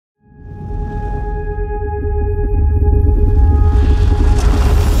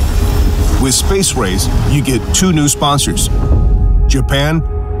With Space Race, you get 2 new sponsors, Japan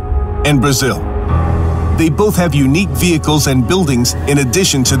and Brazil. They both have unique vehicles and buildings in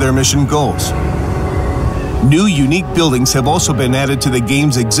addition to their mission goals. New unique buildings have also been added to the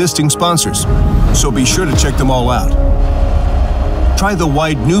game's existing sponsors, so be sure to check them all out. Try the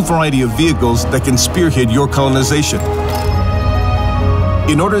wide new variety of vehicles that can spearhead your colonization.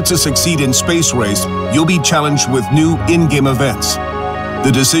 In order to succeed in Space Race, you'll be challenged with new in-game events.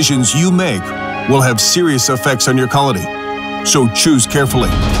 The decisions you make will have serious effects on your colony, so choose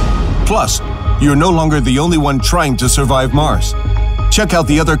carefully. Plus, you're no longer the only one trying to survive Mars. Check out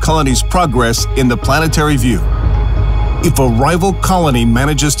the other colonies' progress in the planetary view. If a rival colony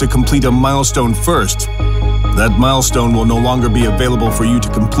manages to complete a milestone first, that milestone will no longer be available for you to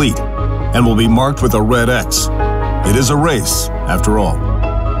complete and will be marked with a red X. It is a race, after all.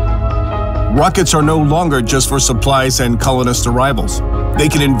 Rockets are no longer just for supplies and colonist arrivals. They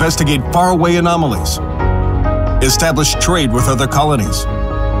can investigate faraway anomalies, establish trade with other colonies,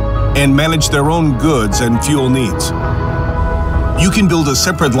 and manage their own goods and fuel needs. You can build a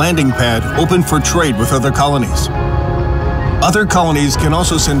separate landing pad open for trade with other colonies. Other colonies can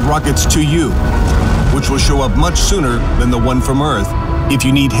also send rockets to you, which will show up much sooner than the one from Earth if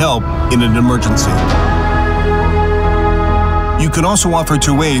you need help in an emergency. You can also offer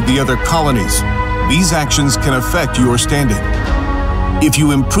to aid the other colonies. These actions can affect your standing. If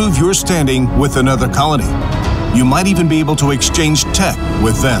you improve your standing with another colony, you might even be able to exchange tech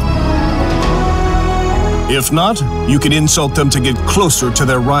with them. If not, you can insult them to get closer to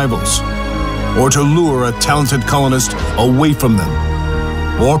their rivals, or to lure a talented colonist away from them,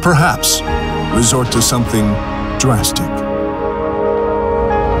 or perhaps resort to something drastic.